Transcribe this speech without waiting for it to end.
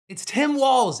It's Tim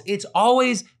Walz. It's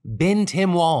always been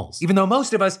Tim Walz. Even though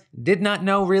most of us did not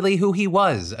know really who he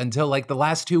was until like the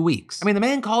last 2 weeks. I mean, the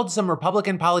man called some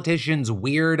Republican politicians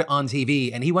weird on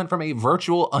TV, and he went from a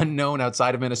virtual unknown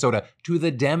outside of Minnesota to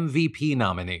the Dem VP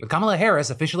nominee, with Kamala Harris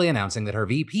officially announcing that her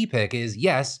VP pick is,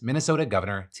 yes, Minnesota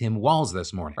Governor Tim Walz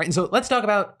this morning. Right, and so let's talk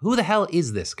about who the hell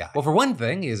is this guy? Well, for one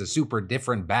thing, he has a super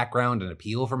different background and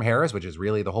appeal from Harris, which is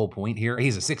really the whole point here.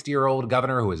 He's a 60-year-old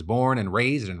governor who was born and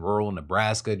raised in rural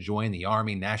Nebraska, joined the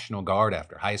Army National Guard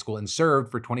after high school, and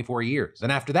served for 24 years. Then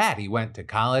after that, he went to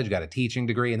college, got a teaching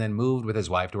degree, and then moved with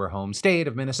his wife to her home state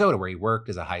of Minnesota, where he worked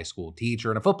as a high school teacher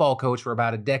and a football coach for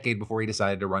about a decade before he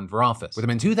decided to run for office, with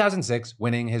him in 2006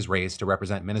 winning his race to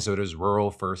represent Minnesota's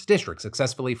rural 1st District,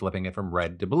 successfully flipping it from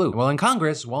red to blue. And while in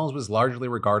Congress, Walz was largely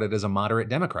regarded as a moderate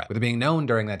Democrat, with him being known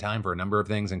during that time for a number of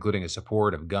things, including his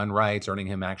support of gun rights, earning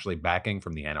him actually backing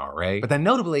from the NRA. But then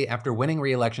notably, after winning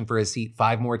re-election for his seat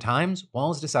 5 more times,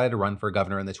 Walz decided to run for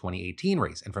governor in the 2018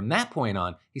 race, and from that point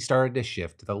on, he started to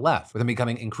shift to the left, with him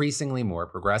becoming increasingly more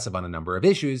progressive on a number of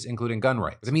issues, including gun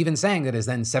rights, with him even saying that his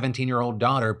then 17-year-old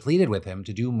daughter pleaded with him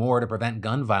to do more to prevent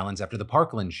gun violence after the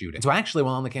Parkland shooting. So actually,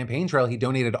 while on the campaign trail, he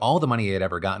donated all the money he had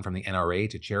ever gotten from the NRA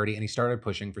to charity, and he started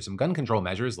pushing for some gun control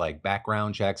measures like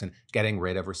background checks and getting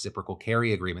rid of reciprocal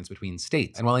carry agreements between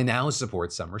states. And while he now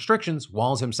supports some restrictions,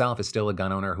 Walz himself is still a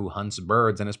gun owner who hunts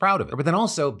birds and is proud of it. But then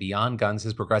also, beyond guns,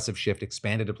 his progressive shift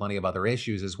expanded to plenty of other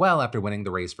issues as well after winning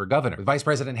the race for governor, with Vice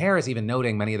President Harris even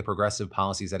noting many of the progressive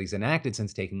policies that he's enacted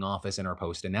since taking office in her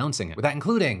post announcing it, with that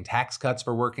including tax cuts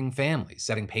for working families,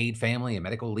 setting paid family and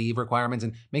medical leave requirements,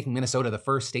 and making Minnesota the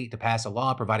first state to pass a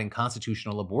law providing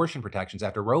constitutional abortion protections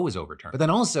after Roe was overturned. But then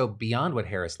also, beyond what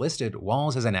Harris listed,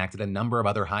 Walz has enacted a number of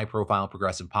other high-profile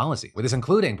progressive policies, with this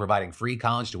including providing free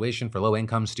college tuition for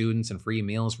low-income students and free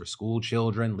meals for school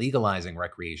children, legalizing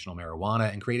recreational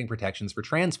marijuana, and creating protections for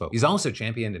trans folks. He's also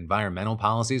championed environmental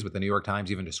policies, with the New York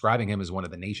Times even describing him as one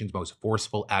of the nation's most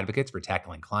forceful advocates for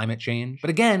tackling climate change. But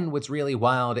again, what's really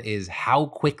wild is how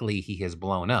quickly he has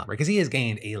blown up, right? Because he has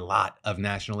gained a lot of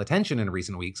national attention in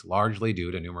recent weeks, largely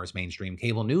due to numerous mainstream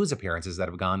cable news appearances that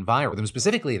have gone viral, with him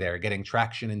specifically there getting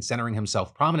traction and centering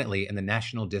himself prominently in the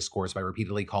national discourse by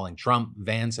repeatedly calling Trump,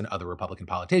 Vance, and other Republican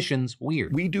politicians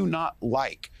weird. We do not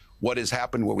like what has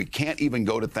happened where we can't even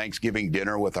go to Thanksgiving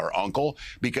dinner with our uncle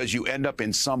because you end up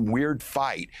in some weird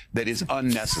fight that is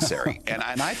unnecessary. and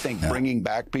I think bringing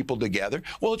back people together,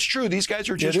 well, it's true. These guys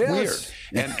are just weird.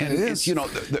 And it's, you know,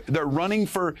 they're running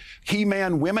for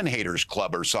He-Man Women Haters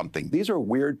Club or something. These are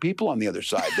weird people on the other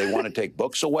side. They want to take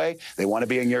books away. They want to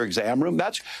be in your exam room.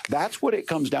 That's what it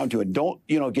comes down to. And don't,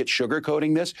 you know, get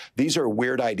sugarcoating this. These are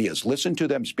weird ideas. Listen to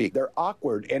them speak. They're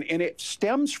awkward. And it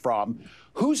stems from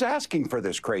who's asking for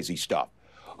this crazy stuff?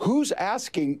 Who's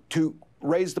asking to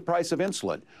raise the price of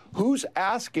insulin? Who's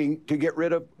asking to get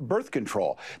rid of birth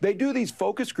control? They do these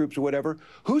focus groups or whatever.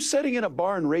 Who's sitting in a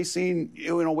bar in Racine,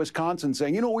 Wisconsin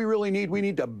saying, you know what we really need? We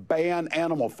need to ban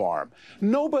Animal Farm.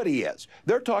 Nobody is.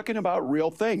 They're talking about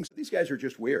real things. These guys are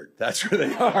just weird. That's who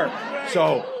they are.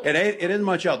 So it isn't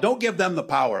much else. Don't give them the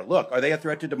power. Look, are they a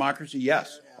threat to democracy?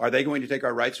 Yes. Are they going to take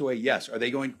our rights away? Yes. Are they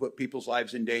going to put people's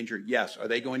lives in danger? Yes. Are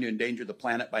they going to endanger the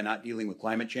planet by not dealing with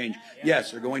climate change?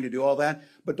 Yes. They're going to do all that.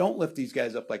 But don't lift these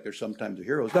guys up like they're sometimes the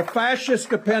heroes. The fascists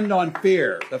depend on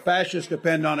fear. The fascists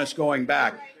depend on us going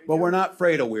back. But we're not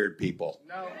afraid of weird people.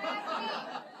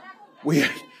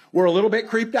 We're a little bit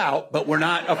creeped out, but we're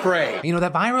not afraid. You know,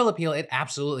 that viral appeal, it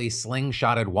absolutely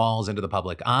slingshotted Walz into the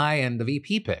public eye and the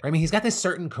VP pick. I mean, he's got this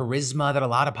certain charisma that a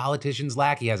lot of politicians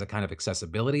lack. He has a kind of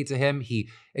accessibility to him. He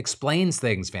explains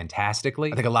things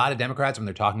fantastically. I think a lot of Democrats, when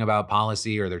they're talking about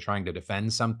policy or they're trying to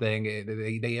defend something,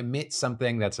 they emit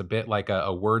something that's a bit like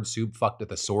a word soup fucked a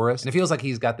thesaurus. And it feels like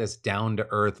he's got this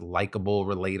down-to-earth, likable,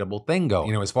 relatable thing going.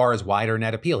 You know, as far as wider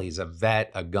net appeal, he's a vet,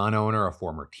 a gun owner, a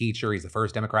former teacher. He's the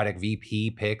first Democratic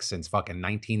VP pick since fucking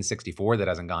 1964 that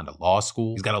hasn't gone to law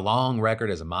school. He's got a long record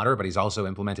as a moderate, but he's also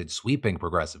implemented sweeping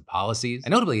progressive policies.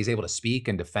 And notably, he's able to speak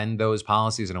and defend those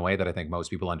policies in a way that I think most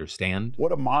people understand.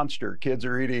 What a monster. Kids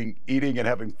are eating and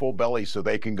having full bellies so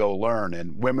they can go learn,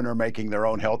 and women are making their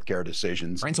own healthcare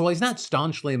decisions. Right, and so while he's not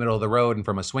staunchly middle of the road and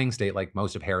from a swing state like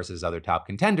most of Harris's other top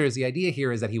contenders, the idea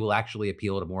here is that he will actually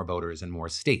appeal to more voters in more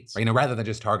states. Right? You know, rather than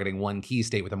just targeting one key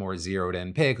state with a more zeroed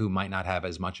in pick who might not have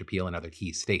as much appeal in other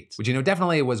key states. Which, you know,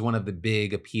 definitely was one of the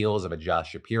big appeals of a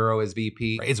Josh Shapiro as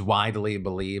VP. It's widely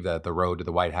believed that the road to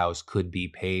the White House could be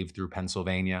paved through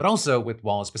Pennsylvania. But also with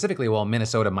Walz specifically, while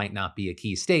Minnesota might not be a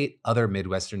key state, other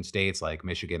Midwestern states like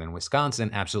Michigan and Wisconsin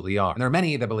absolutely are. And there are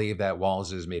many that believe that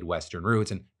Walz's Midwestern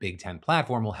roots and Big Ten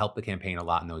platform will help the campaign a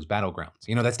lot in those battlegrounds.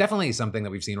 You know, that's definitely something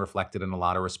that we've seen reflected in a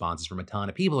lot of responses from a ton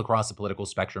of people across the political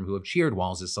spectrum who have cheered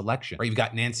Walz's selection. Right, you've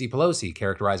got Nancy Pelosi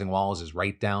characterizing Walz as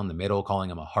right down the middle, calling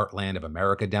him a heartland of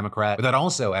America Democrat, but that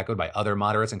also echoed by other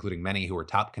moderates, including many who were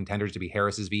top contenders to be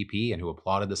Harris's VP and who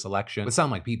applauded the selection, with some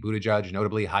like Pete Buttigieg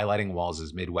notably highlighting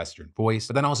Walz's Midwestern voice.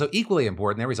 But then also equally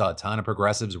important, there we saw a ton of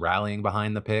progressives rallying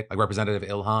behind the pick, like Representative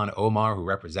Ilhan Omar, who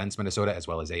represents Minnesota, as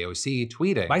well as AOC,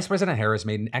 tweeting, Vice President Harris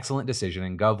made an excellent decision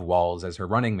in Gov Walz as her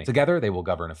running mate. Together, they will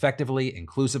govern effectively,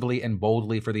 inclusively, and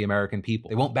boldly for the American people.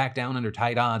 They won't back down under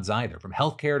tight odds either. From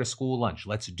healthcare to school lunch,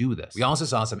 let's do this. We also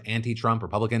saw some anti-Trump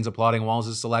Republicans applauding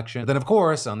Walz's selection. But then, of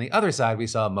course, on the other side, we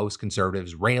saw most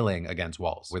conservatives railing against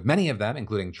Walz, with many of them,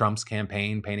 including Trump's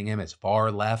campaign, painting him as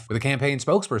far left, with a campaign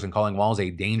spokesperson calling Walz a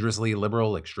dangerously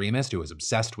liberal extremist who is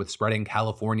obsessed with spreading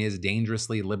California's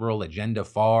dangerously liberal agenda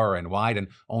far and wide and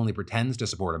only pretends to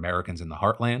support Americans in the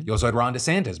heartland. You also had Ron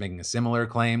DeSantis making a similar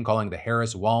claim, calling the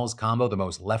Harris-Walz combo the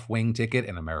most left-wing ticket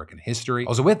in American history.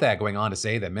 Also with that, going on to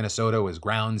say that Minnesota was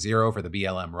ground zero for the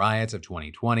BLM riots of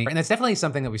 2020. And that's definitely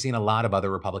something that we've seen a lot of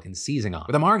other Republicans seizing on,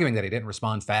 with them arguing that he didn't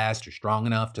respond fast or strong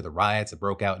enough to the riots that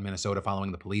broke out in Minnesota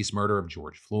following the police murder of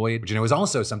George Floyd, which, you know, is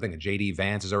also something that J.D.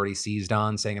 Vance has already seized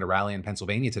on, saying at a rally in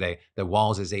Pennsylvania today that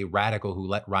Walz is a radical who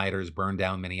let rioters burn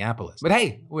down Minneapolis. But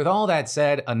hey, with all that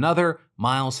said, another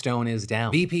milestone is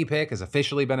down. VP pick has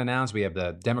officially been announced. We have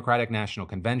the Democratic National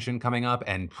Convention coming up,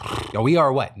 and we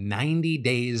are, 90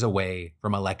 days away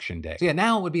from Election Day. So yeah,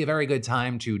 now would be a very good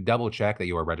time to double check that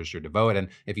you are registered to vote, and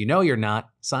if you know you're not,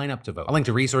 sign up to vote. I'll link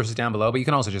to resources down below, but you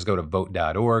can also just go to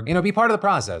vote.org. You know, be part of the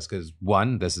process, because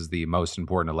one, this is the most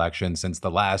important election since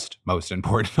the last most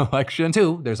important election.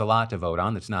 Two, there's a lot to vote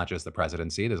on. It's not just the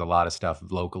presidency. There's a lot of stuff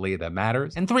locally that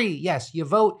matters. And three, yes, you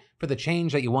vote for the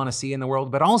change that you want to see in the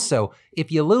world, but also,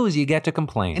 if you lose, you get to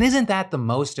complain. And isn't that the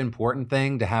most important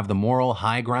thing, to have the moral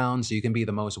high ground so you can be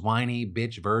the most whiny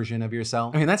bitch version of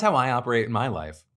yourself? I mean, that's how I operate in my life.